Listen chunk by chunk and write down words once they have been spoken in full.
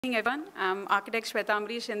Good evening, everyone. I'm architect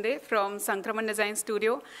Shwetambari Shinde from Sankraman Design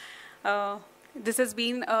Studio. This has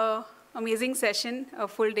been an amazing session, a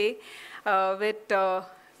full day, with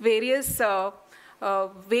various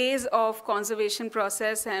ways of conservation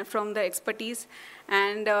process and from the expertise.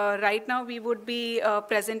 And right now we would be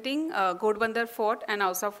presenting Ghodbandar Fort and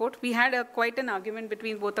Ausa Fort. We had quite an argument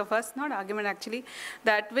between both of us, not argument actually,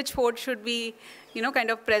 that which fort should we, kind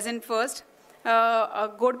of present first.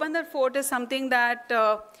 Ghodbandar Fort is something that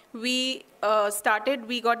we started.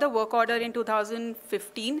 We got the work order in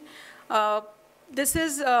 2015. This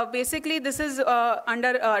is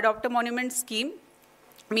under Adopt a Monument scheme.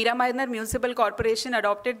 Mira Maidner Municipal Corporation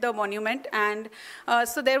adopted the monument, and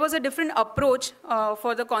so there was a different approach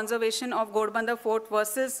for the conservation of Ghodbandar Fort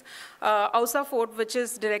versus Ausa Fort, which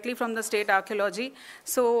is directly from the state archaeology.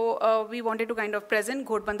 So we wanted to kind of present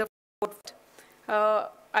Ghodbandar Fort.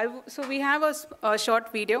 So we have a short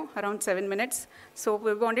video, around 7 minutes. So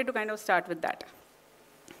we wanted to kind of start with that.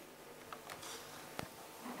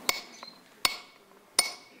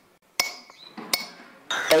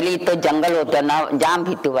 पहले तो जंगल होता ना, जाम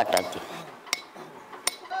भीतू वाटाची.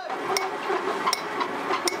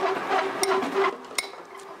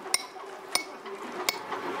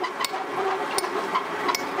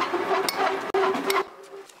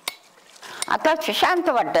 आता शांत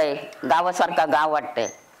वाटतंय, गावासारखा गाव वाटतंय.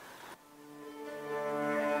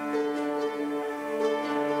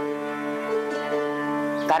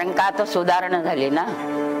 कारण का आता सुधारणा झाली ना,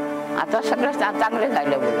 आता सगळं चांगलं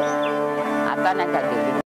झालं बोल. आता नाही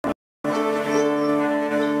झालं.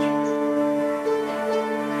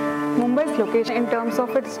 Mumbai's location in terms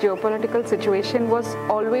of its geopolitical situation was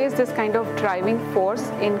always this kind of driving force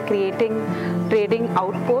in creating trading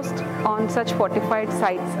outposts on such fortified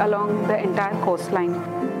sites along the entire coastline.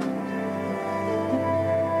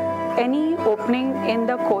 Any opening in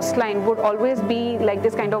the coastline would always be like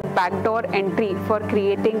this kind of backdoor entry for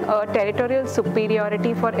creating a territorial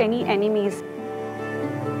superiority for any enemies.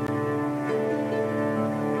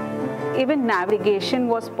 Even navigation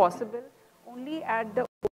was possible only at the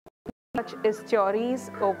such estuaries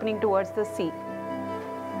opening towards the sea.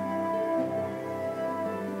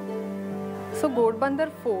 So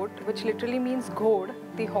Ghodbandar Fort, which literally means Ghodh,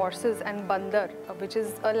 the horses, and Bandar, which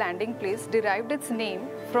is a landing place, derived its name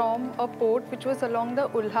from a port which was along the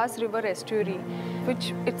Ulhas River estuary,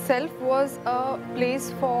 which itself was a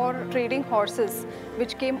place for trading horses,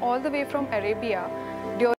 which came all the way from Arabia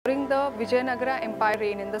during the Vijayanagara Empire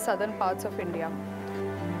reign in the southern parts of India.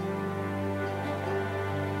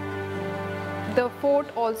 The fort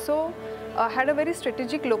also had a very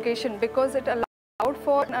strategic location because it allowed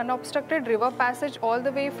for an unobstructed river passage all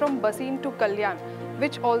the way from Basin to Kalyan,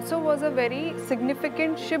 which also was a very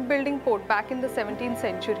significant shipbuilding port back in the 17th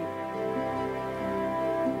century.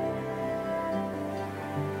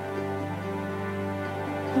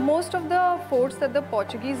 Most of the forts that the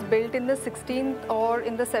Portuguese built in the 16th or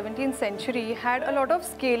in the 17th century had a lot of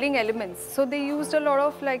scaling elements. So they used a lot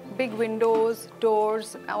of like big windows,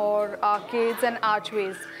 doors, or arcades and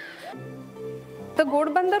archways. The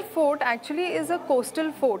Ghodbandar Fort actually is a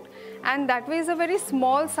coastal fort, and that way is a very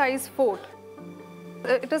small size fort.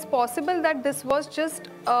 It is possible that this was just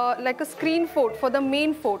like a screen fort for the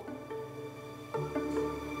main fort.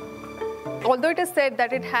 Although it is said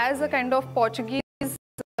that it has a kind of Portuguese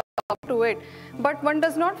to it, but one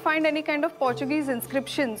does not find any kind of Portuguese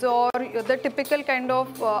inscriptions or the typical kind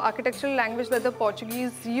of architectural language that the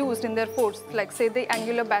Portuguese used in their forts, like say the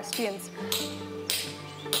angular bastions.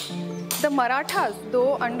 The Marathas,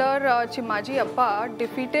 though under Chimaji Appa,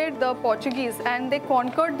 defeated the Portuguese and they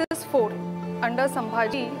conquered this fort. Under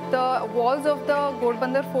Sambhaji, the walls of the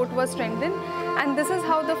Ghodbandar Fort were strengthened, and this is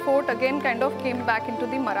how the fort again kind of came back into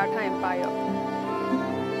the Maratha Empire.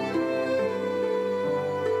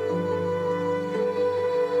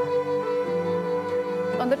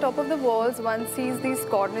 On the top of the walls, one sees these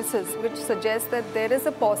cornices, which suggest that there is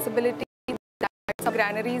a possibility that some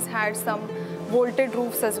granaries had some vaulted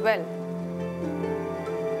roofs as well.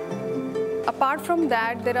 Apart from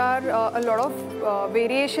that, there are a lot of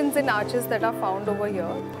variations in arches that are found over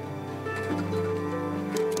here.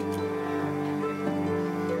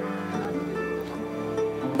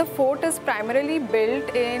 The fort is primarily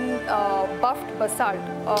built in buffed basalt,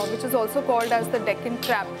 which is also called as the Deccan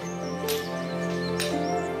trap.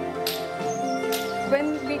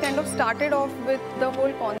 When we kind of started off with the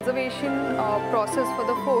whole conservation process for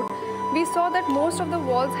the fort, we saw that most of the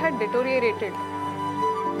walls had deteriorated.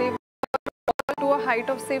 They were to a height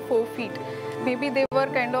of say 4 feet. Maybe they were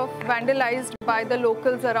kind of vandalized by the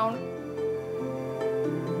locals around.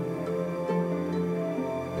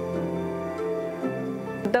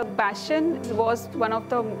 The bastion was one of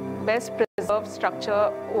the best preserved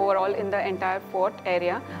structure overall in the entire fort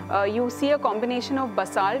area. You see a combination of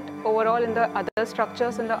basalt overall in the other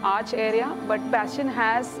structures in the arch area, but bastion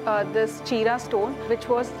has this chira stone which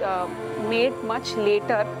was made much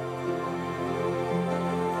later.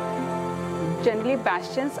 Generally,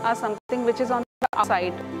 bastions are something which is on the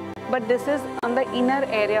outside, but this is on the inner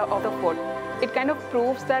area of the fort. It kind of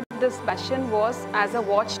proves that this bastion was as a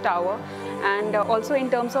watchtower, and also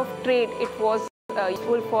in terms of trade, it was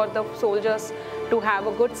useful for the soldiers to have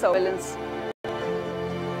a good surveillance.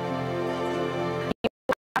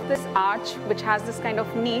 This arch which has this kind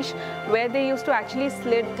of niche where they used to actually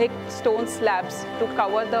slit thick stone slabs to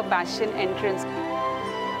cover the bastion entrance.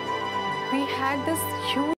 We had this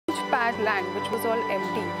huge pad land which was all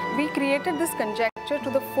empty. We created this conjecture to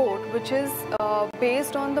the fort which is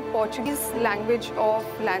based on the Portuguese language of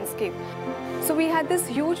landscape. So we had this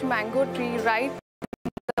huge mango tree right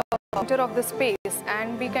in the center of the space,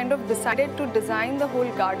 and we kind of decided to design the whole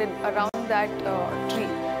garden around that tree.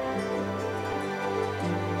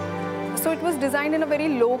 So it was designed in a very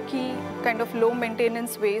low-key, kind of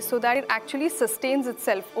low-maintenance way so that it actually sustains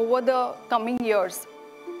itself over the coming years.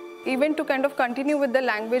 Even to kind of continue with the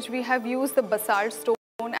language, we have used the basalt stone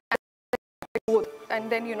and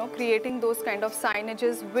then, creating those kind of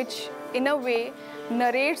signages which in a way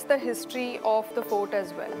narrates the history of the fort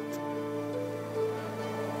as well.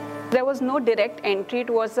 There was no direct entry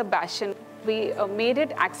towards the bastion. We made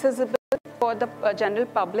it accessible for the general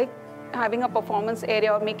public. Having a performance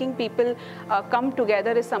area or making people come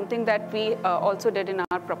together is something that we also did in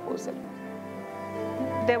our proposal.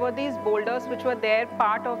 There were these boulders which were there,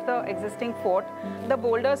 part of the existing fort. The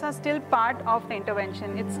boulders are still part of the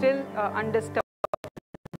intervention. It's still undisturbed.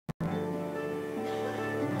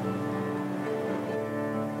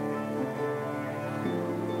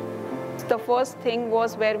 The first thing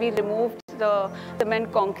was where we removed the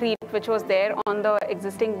cement concrete which was there on the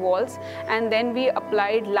existing walls, and then we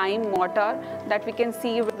applied lime mortar that we can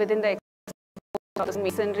see within the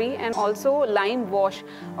masonry, and also lime wash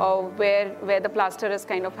where the plaster has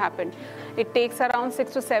kind of happened. It takes around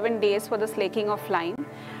 6 to 7 days for the slaking of lime.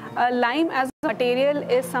 Lime as a material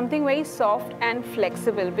is something very soft and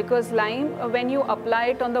flexible, because lime, when you apply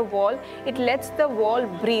it on the wall, it lets the wall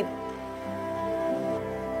breathe.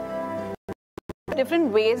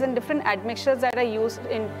 Different ways and different admixtures that are used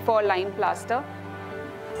for lime plaster.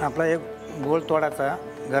 आपला एक गोल तोडायचा,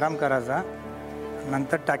 गरम करायचा,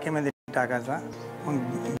 नंतर टाकीमध्ये टाकायचा, मग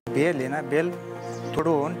bell आहे ना, bell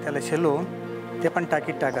तोडून त्याला शिलून ते पण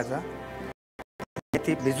टाकीत टाकायचा,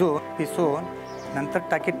 ती भिजवून पिसून नंतर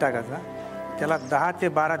टाकीत टाकायचा, त्याला 10 ते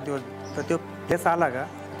 12 दिवस तर तो फेस आला का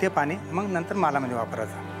ते पाणी मग नंतर मालामध्ये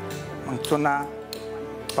वापरायचा. मग चुना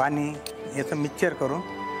पाणी याचं मिक्सचर करून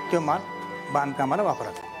तो माल बांधकामाला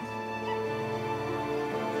वापरायचा.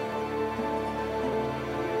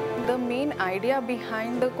 The main idea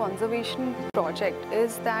behind the conservation project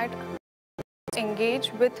is that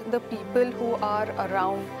engage with the people who are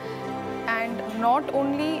around, and not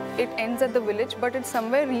only it ends at the village, but it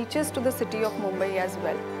somewhere reaches to the city of Mumbai as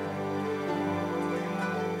well.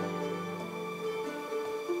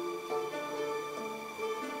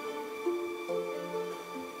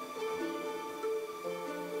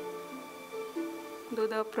 Though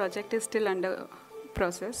the project is still under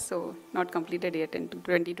process, so not completed yet in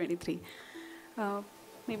 2023.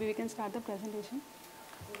 Maybe we can start the presentation.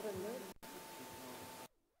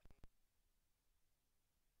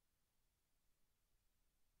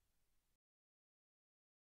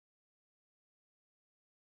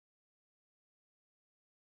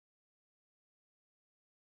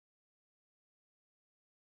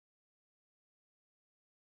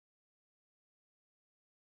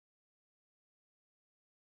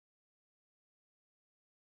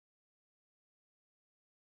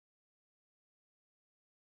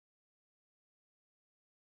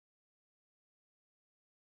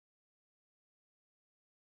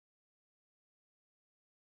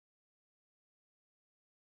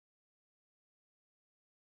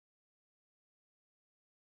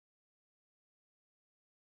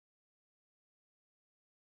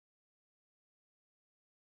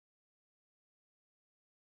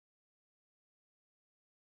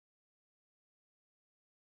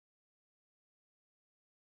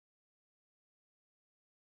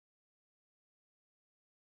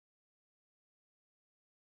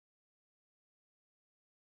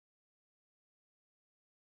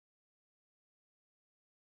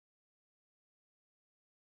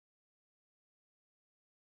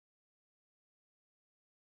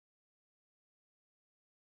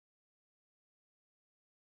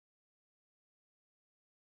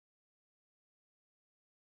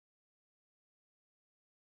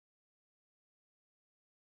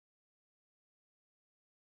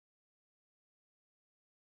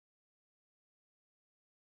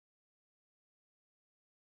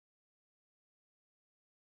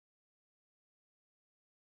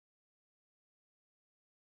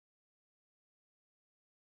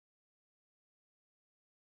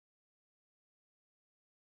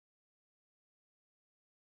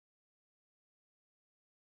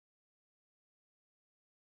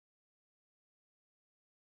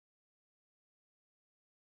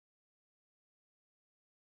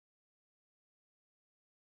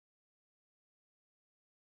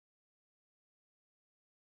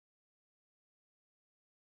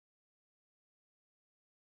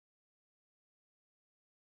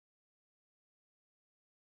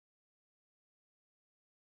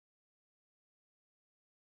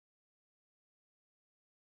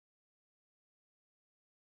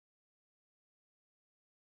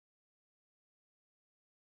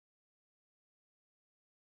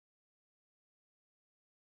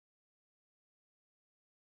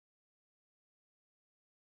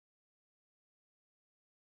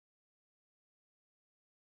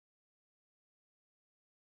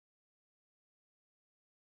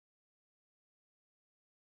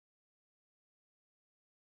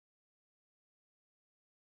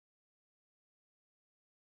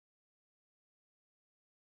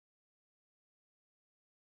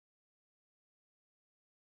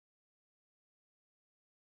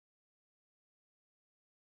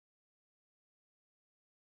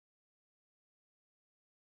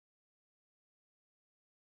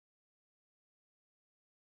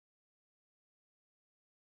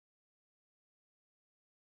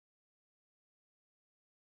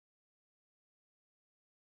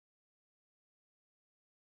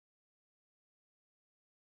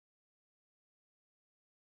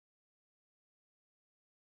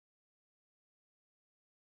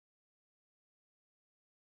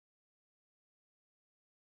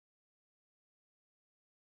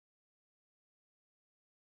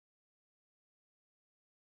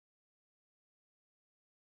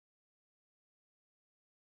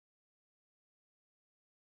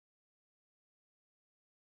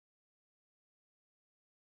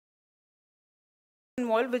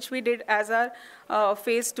 wall, which we did as our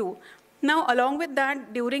phase 2. Now, along with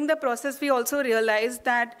that, during the process, we also realized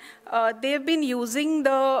that they've been using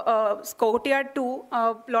the courtyard too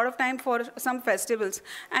a lot of time for some festivals.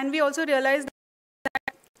 And we also realized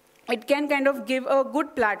it can kind of give a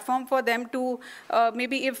good platform for them to,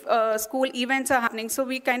 maybe if school events are happening. So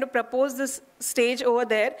we kind of propose this stage over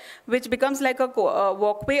there, which becomes like a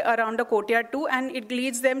walkway around the courtyard too, and it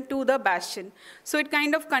leads them to the bastion. So it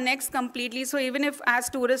kind of connects completely. So even if as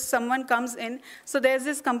tourists someone comes in, so there's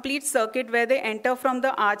this complete circuit where they enter from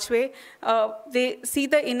the archway, they see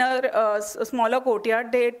the inner smaller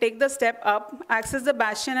courtyard, they take the step up, access the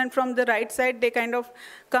bastion, and from the right side they kind of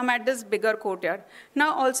come at this bigger courtyard.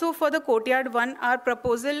 Now also for the courtyard one, our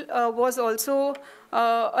proposal was also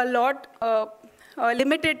a lot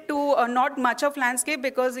limited to not much of landscape,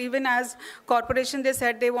 because even as corporation they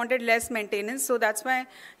said they wanted less maintenance. So that's why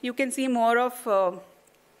you can see more of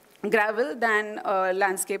gravel than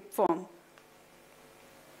landscape form.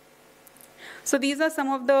 So these are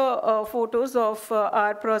some of the photos of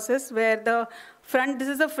our process where the front, this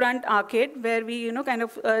is the front arcade where we, kind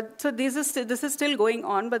of, so this is still going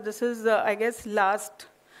on, but this is, I guess, last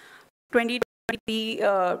 2020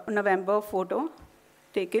 November photo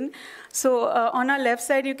taken. So on our left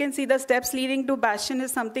side, you can see the steps leading to bastion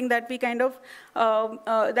is something that we kind of,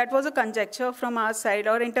 that was a conjecture from our side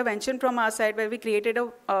or intervention from our side, where we created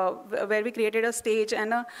a stage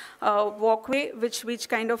and a walkway which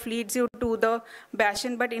kind of leads you to the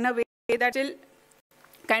bastion, but in a way that still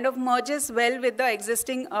kind of merges well with the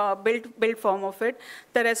existing built form of it.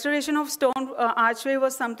 The restoration of stone archway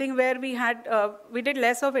was something where we had, we did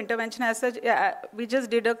less of intervention as such. We just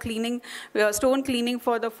did a cleaning, stone cleaning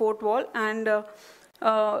for the fort wall, and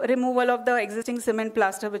removal of the existing cement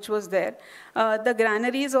plaster which was there. The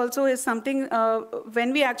granaries also is something,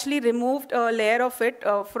 when we actually removed a layer of it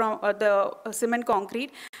from the cement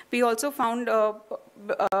concrete, we also found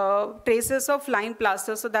traces of lime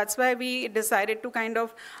plaster. So that's why we decided to kind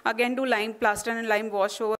of again do lime plaster and lime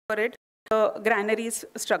wash over it, the granaries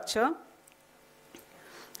structure.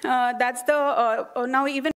 That's the, now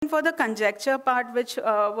even for the conjecture part which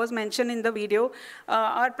was mentioned in the video,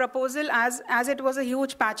 our proposal, as it was a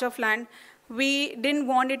huge patch of land, we didn't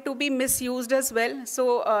want it to be misused as well.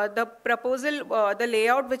 So the proposal, the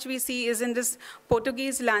layout which we see is in this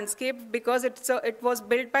Portuguese landscape, because it was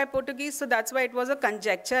built by Portuguese, so that's why it was a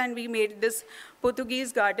conjecture, and we made this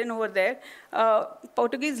Portuguese garden over there,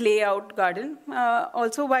 Portuguese layout garden.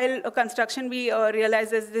 Also while construction, we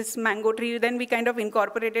realized there's this mango tree, then we kind of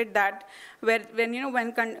incorporated that, where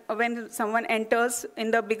when someone enters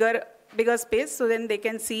in the bigger space, so then they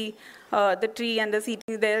can see the tree and the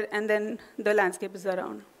seating there, and then the landscape is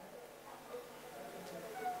around.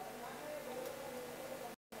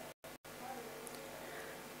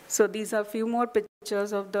 So these are a few more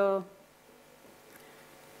pictures of the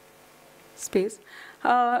space.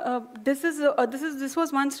 This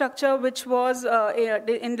was one structure which was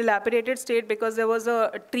in dilapidated state, because there was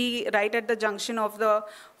a tree right at the junction of the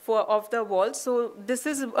wall. So this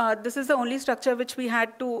is the only structure which we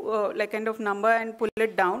had to kind of number and pull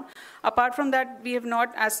it down. Apart from that, we have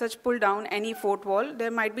not as such pulled down any fort wall. There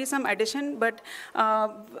might be some addition, but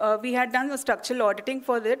we had done a structural auditing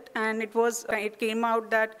for it, and it came out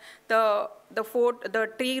that the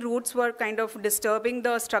tree roots were kind of disturbing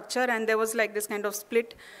the structure, and there was like this kind of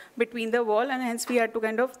split between the wall, and hence we had to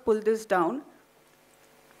kind of pull this down.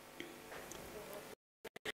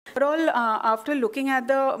 Overall, after looking at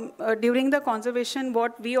during the conservation,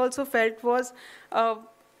 what we also felt was,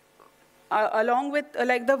 along with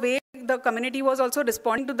the way the community was also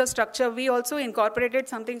responding to the structure, we also incorporated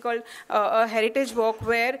something called a heritage walk,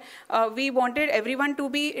 where we wanted everyone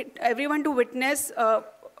to witness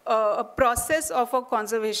a process of a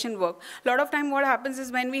conservation work. A lot of time what happens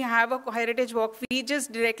is, when we have a heritage walk, we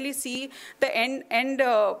just directly see the end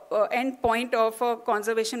point of a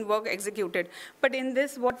conservation work executed. But in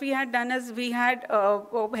this, what we had done is, we had a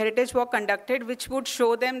heritage walk conducted, which would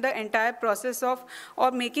show them the entire process of, or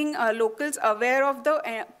making locals aware of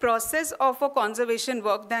the process of a conservation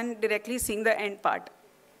work, than directly seeing the end part.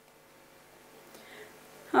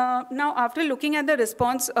 Now, after looking at the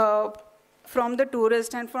response from the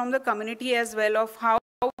tourist and from the community as well, of how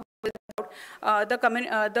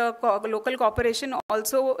the local corporation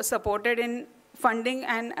also supported in funding,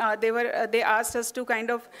 and they asked us to kind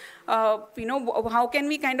of, how can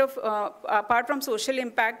we kind of, apart from social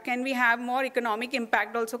impact, can we have more economic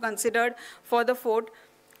impact also considered for the fort?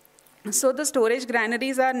 So the storage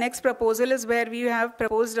granaries, our next proposal is where we have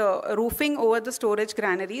proposed roofing over the storage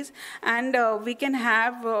granaries, and we can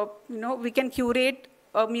have, we can curate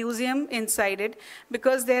a museum inside it,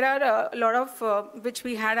 because there are a lot of, which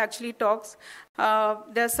we had actually talks,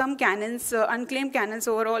 there are some cannons, unclaimed cannons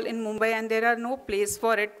overall in Mumbai, and there are no place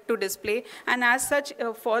for it to display. And as such,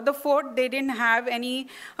 for the fort, they didn't have any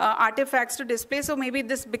artifacts to display, so maybe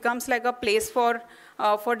this becomes like a place for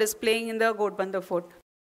displaying in the Ghodbandar fort.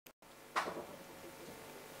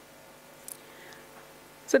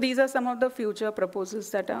 So these are some of the future proposals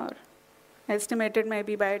that are estimated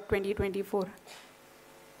maybe by 2024.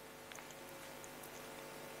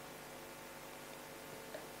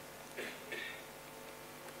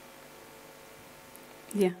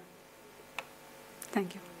 Yeah.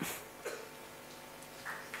 Thank you.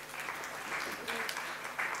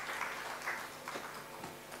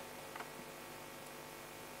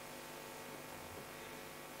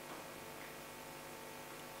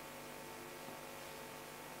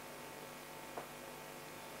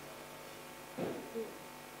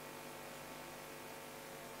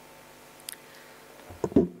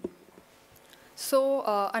 So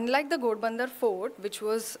unlike the Ghodbandar fort, which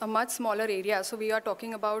was a much smaller area, so we are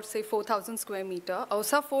talking about, say, 4,000 square meter,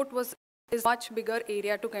 Ausa fort is much bigger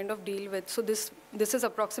area to kind of deal with. So this is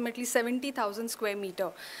approximately 70,000 square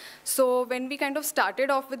meter. So when we kind of started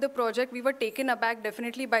off with the project, we were taken aback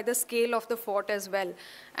definitely by the scale of the fort as well.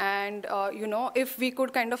 And you know, if we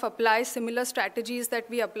could kind of apply similar strategies that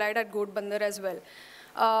we applied at Ghodbandar as well.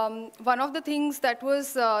 One of the things that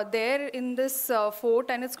was there in this fort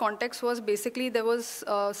and its context was basically there was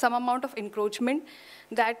some amount of encroachment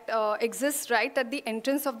that exists right at the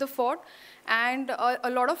entrance of the fort, and a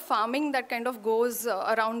lot of farming that kind of goes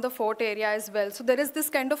around the fort area as well. So there is this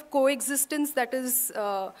kind of coexistence that is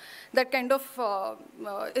that kind of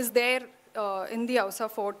is there in the Ausa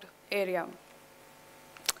fort area.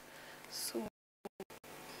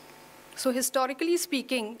 So historically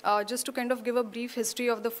speaking, just to kind of give a brief history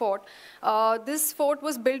of the fort, this fort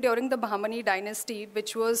was built during the Bahmani dynasty,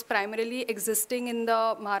 which was primarily existing in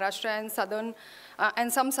the Maharashtra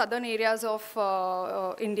and some southern areas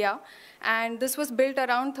of India. And this was built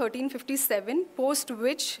around 1357, post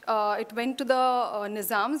which it went to the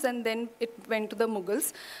Nizams and then it went to the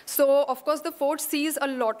Mughals. So, of course, the fort sees a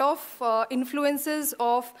lot of influences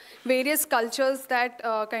of various cultures that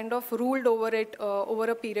kind of ruled over it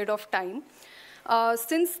over a period of time.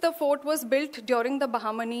 Since the fort was built during the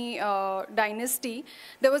Bahmani dynasty,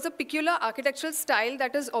 there was a peculiar architectural style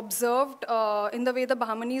that is observed in the way the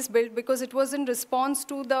Bahmanis built, because it was in response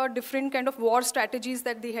to the different kind of war strategies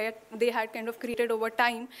that they had kind of created over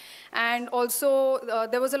time. And also,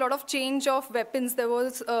 there was a lot of change of weapons. There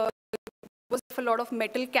was a lot of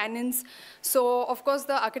metal cannons. So, of course,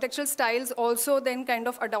 the architectural styles also then kind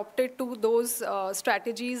of adopted to those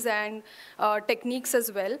strategies and techniques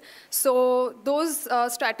as well. So, those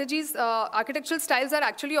strategies, architectural styles are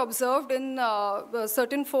actually observed in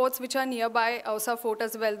certain forts which are nearby Ausa fort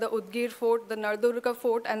as well, the Udgir fort, the Nardurga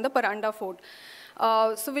fort, and the Paranda fort.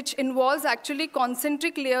 So which involves actually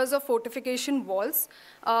concentric layers of fortification walls.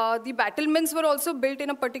 The battlements were also built in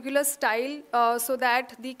a particular style so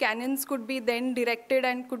that the cannons could be then directed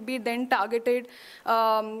and could be then targeted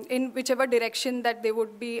in whichever direction that they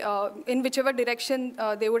would be, in whichever direction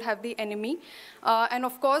they would have the enemy. And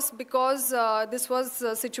of course, because this was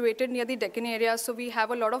situated near the Deccan area, so we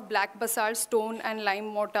have a lot of black basalt stone and lime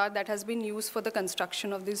mortar that has been used for the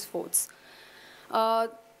construction of these forts.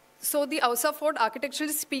 So the Ausa fort,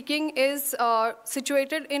 architecturally speaking, is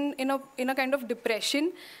situated in a kind of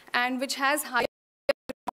depression, and which has high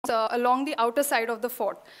along the outer side of the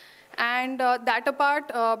fort. And that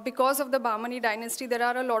apart, because of the Bahmani dynasty, there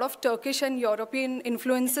are a lot of Turkish and European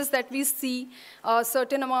influences that we see.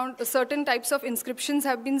 Certain types of inscriptions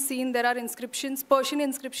have been seen. There are inscriptions, Persian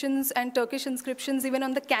inscriptions and Turkish inscriptions, even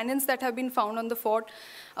on the cannons that have been found on the fort.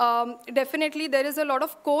 Definitely, there is a lot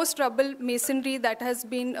of coarse rubble masonry that has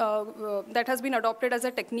been adopted as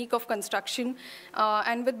a technique of construction,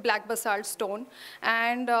 and with black basalt stone.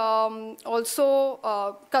 And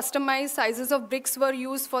also, customized sizes of bricks were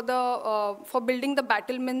used for building the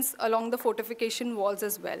battlements along the fortification walls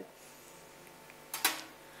as well.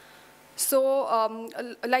 So,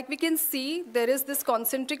 like we can see, there is this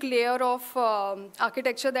concentric layer of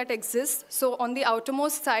architecture that exists. So, on the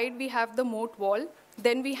outermost side, we have the moat wall.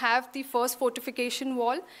 Then we have the first fortification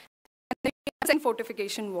wall, and then the second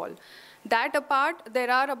fortification wall. That apart, there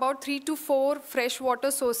are about 3 to 4 freshwater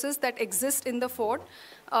sources that exist in the fort,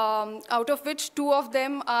 out of which 2 of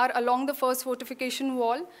them are along the first fortification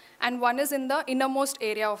wall, and 1 is in the innermost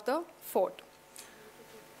area of the fort.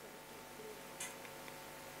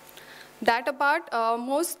 That apart,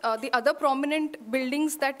 the other prominent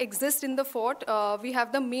buildings that exist in the fort, we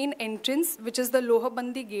have the main entrance, which is the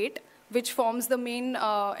Lohbandi gate, which forms the main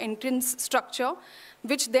entrance structure,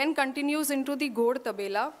 which then continues into the Ghodh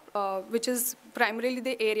Tabela, which is primarily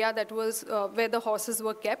the area that was where the horses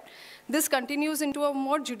were kept. This continues into a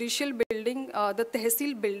more judicial building, the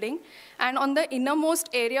Tehsil building. And on the innermost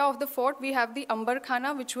area of the fort, we have the Ambar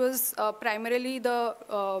Khana, which was primarily the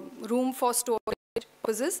room for storage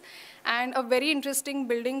purposes, and a very interesting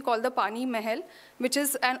building called the Pani Mahal, which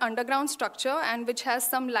is an underground structure and which has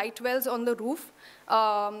some light wells on the roof,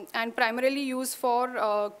 and primarily used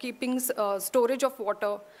for keeping storage of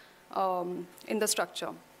water in the structure.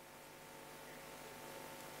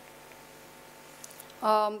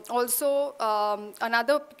 Also,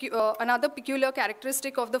 another peculiar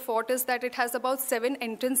characteristic of the fort is that it has about 7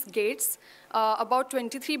 entrance gates, about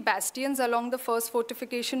 23 bastions along the first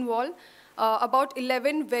fortification wall, about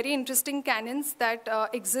 11 very interesting cannons that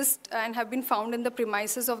exist and have been found in the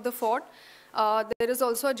premises of the fort. There is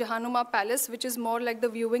also a Jahanuma Palace, which is more like the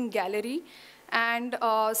viewing gallery, and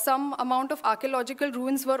some amount of archaeological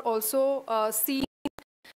ruins were also seen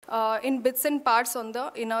in bits and parts on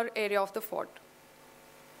the inner area of the fort.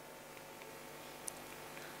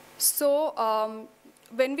 So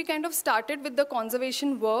when we kind of started with the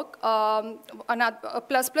conservation work, a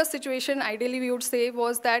plus situation, ideally we would say,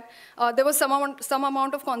 was that there was some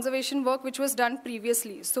amount of conservation work which was done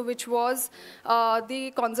previously, so which was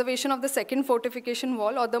the conservation of the second fortification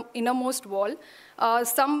wall, or the innermost wall.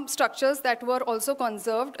 Some structures that were also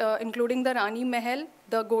conserved, including the Rani Mahal,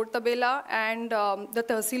 the Ghodh Tabela, and the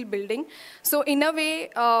Tehsil building. So in a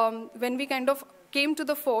way, when we kind of came to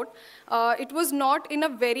the fort, it was not in a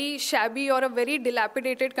very shabby or a very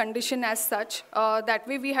dilapidated condition as such. That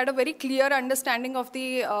way we had a very clear understanding of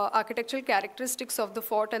the architectural characteristics of the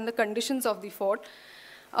fort and the conditions of the fort.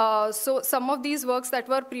 So some of these works that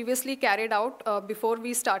were previously carried out before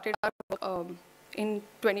we started our in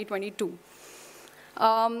 2022.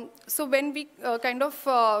 So when we kind of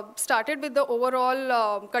started with the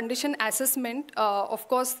overall condition assessment, of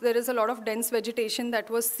course, there is a lot of dense vegetation that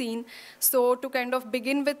was seen. So to kind of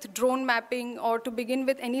begin with drone mapping or to begin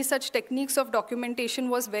with any such techniques of documentation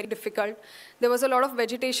was very difficult. There was a lot of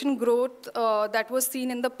vegetation growth that was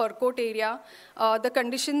seen in the Percote area. The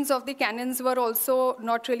conditions of the cannons were also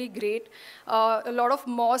not really great. A lot of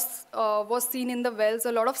moss was seen in the wells.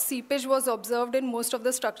 A lot of seepage was observed in most of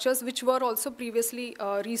the structures, which were also previously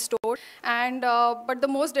restored. And but the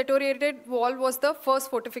most deteriorated wall was the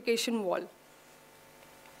first fortification wall.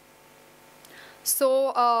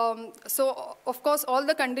 So, so of course, all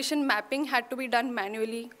the condition mapping had to be done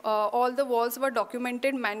manually. All the walls were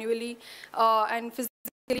documented manually and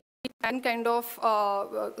physically, and kind of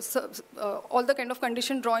all the kind of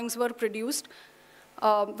condition drawings were produced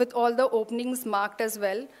with all the openings marked as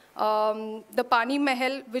well. The Pani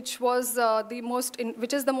Mahal, which was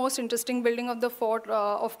which is the most interesting building of the fort,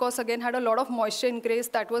 of course, again had a lot of moisture ingress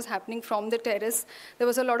that was happening from the terrace. There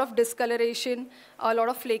was a lot of discoloration, a lot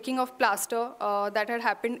of flaking of plaster that had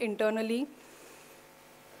happened internally.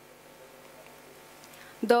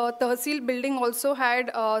 The Tehsil building also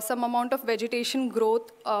had some amount of vegetation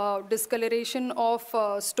growth, discoloration of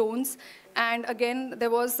stones, and again, there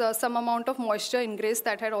was some amount of moisture ingress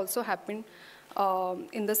that had also happened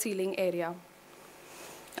in the ceiling area.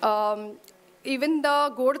 Even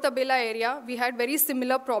the Ghodh Tabela area, we had very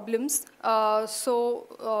similar problems. So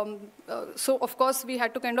of course, we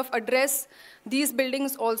had to kind of address these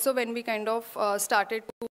buildings also when we kind of started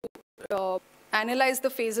to analyze the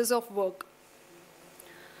phases of work.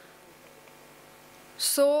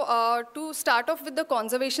 So to start off with the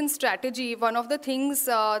conservation strategy, one of the things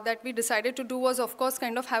that we decided to do was, of course,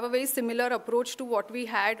 kind of have a very similar approach to what we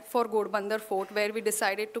had for Ghodbandar Fort, where we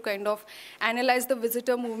decided to kind of analyze the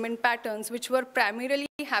visitor movement patterns, which were primarily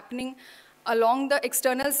happening along the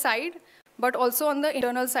external side, but also on the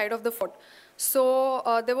internal side of the fort. So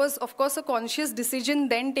there was, of course, a conscious decision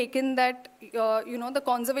then taken that, the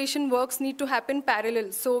conservation works need to happen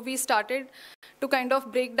parallel. So we started to kind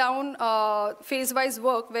of break down phase-wise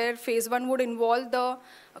work, where phase 1 would involve the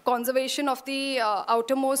conservation of the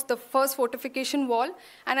outermost, the first fortification wall,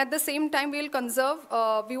 and at the same time we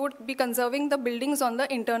would be conserving the buildings on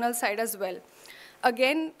the internal side as well.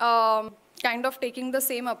 Again, kind of taking the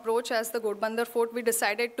same approach as the Ghodbandar Fort, we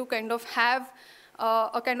decided to kind of have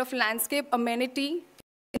a kind of landscape amenity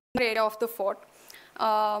in the area of the fort.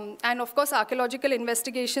 And of course, archaeological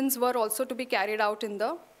investigations were also to be carried out in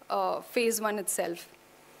the phase 1 itself.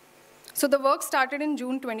 So the work started in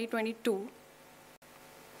June 2022.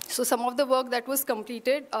 So some of the work that was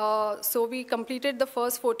completed, so we completed the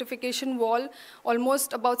first fortification wall.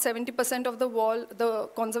 Almost about 70% of the wall, the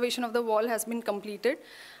conservation of the wall has been completed.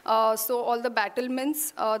 So all the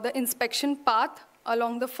battlements, the inspection path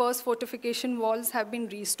along the first fortification walls have been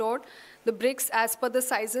restored. The bricks, as per the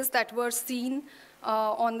sizes that were seen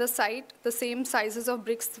on the site, the same sizes of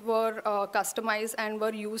bricks were customized and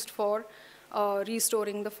were used for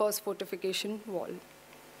restoring the first fortification wall.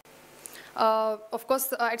 Of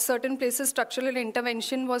course, at certain places, structural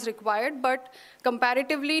intervention was required, but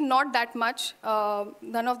comparatively not that much.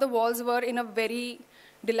 None of the walls were in a very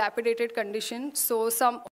dilapidated condition. So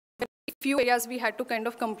some few areas we had to kind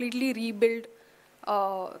of completely rebuild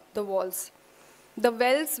the walls. The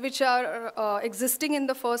wells which are existing in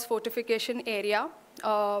the first fortification area,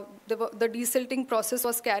 the desilting process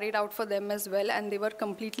was carried out for them as well, and they were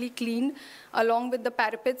completely cleaned along with the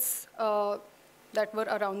parapets that were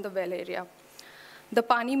around the well area. The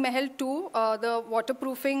Pani Mahal too, the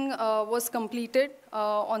waterproofing was completed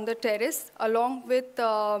on the terrace along with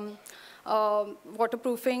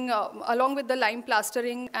waterproofing, along with the lime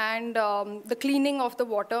plastering and the cleaning of the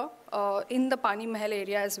water in the Pani Mahal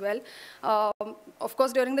area as well. Of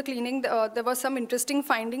course, during the cleaning, there were some interesting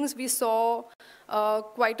findings. We saw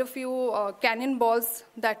quite a few cannonballs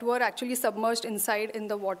that were actually submerged inside in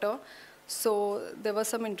the water. So there were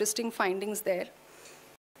some interesting findings there.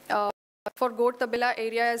 For Ghodbandar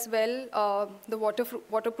area as well, the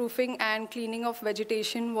waterproofing and cleaning of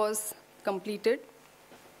vegetation was completed.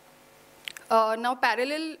 Now,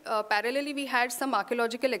 parallelly, we had some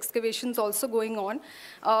archaeological excavations also going on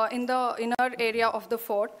in the inner area of the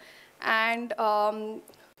fort, and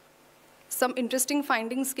some interesting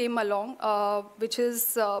findings came along, which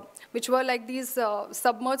were like these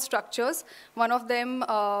submerged structures. One of them,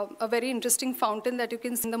 a very interesting fountain that you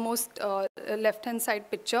can see in the most left-hand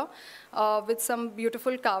side picture, with some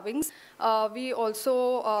beautiful carvings. We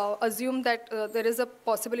also assume that there is a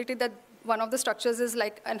possibility that one of the structures is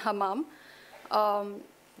like an hammam.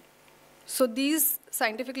 So these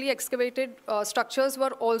scientifically excavated structures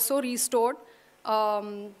were also restored.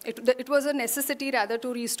 It was a necessity rather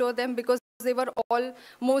to restore them because they were all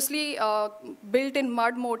mostly built in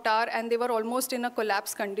mud mortar and they were almost in a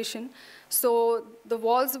collapsed condition. So the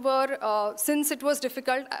walls were, since it was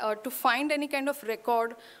difficult to find any kind of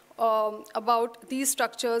record about these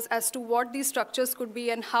structures as to what these structures could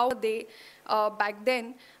be and how they back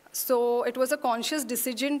then. So it was a conscious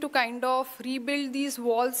decision to kind of rebuild these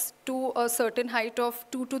walls to a certain height of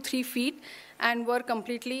 2 to 3 feet and were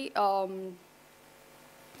completely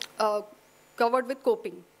covered with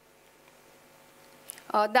coping.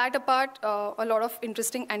 That apart, a lot of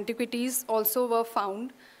interesting antiquities also were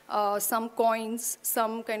found, some coins,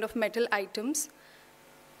 some kind of metal items.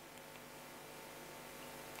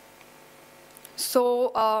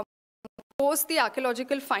 So post the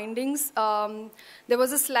archaeological findings, there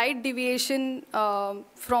was a slight deviation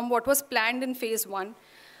from what was planned in phase 1,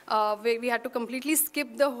 where we had to completely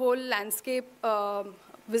skip the whole landscape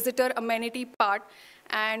visitor amenity part,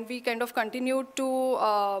 and we kind of continued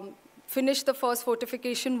to finish the first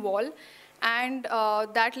fortification wall, and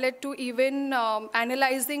that led to even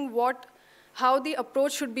analyzing how the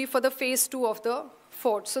approach should be for the phase 2 of the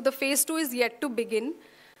fort. So the phase 2 is yet to begin.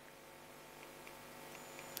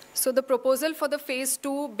 So the proposal for the phase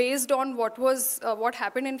 2, based on what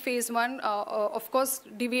happened in phase 1, of course,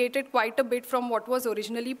 deviated quite a bit from what was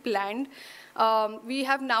originally planned. We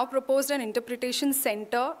have now proposed an interpretation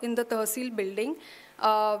center in the Tehsil building,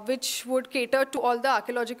 which would cater to all the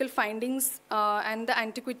archaeological findings and the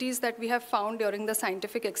antiquities that we have found during the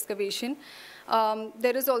scientific excavation.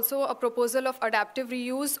 There is also a proposal of adaptive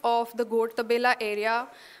reuse of the Ghodbandar area,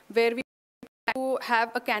 where we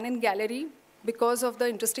have a cannon gallery because of the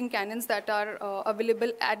interesting cannons that are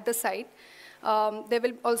available at the site. There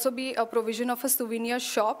will also be a provision of a souvenir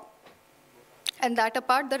shop. And that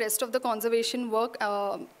apart, the rest of the conservation work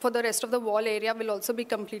for the rest of the wall area will also be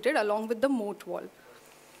completed along with the moat wall.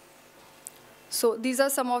 So these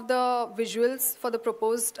are some of the visuals for the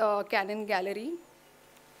proposed cannon gallery.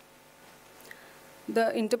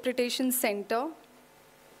 The interpretation center.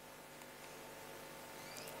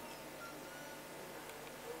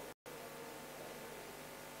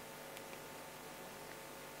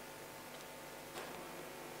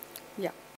 Yeah.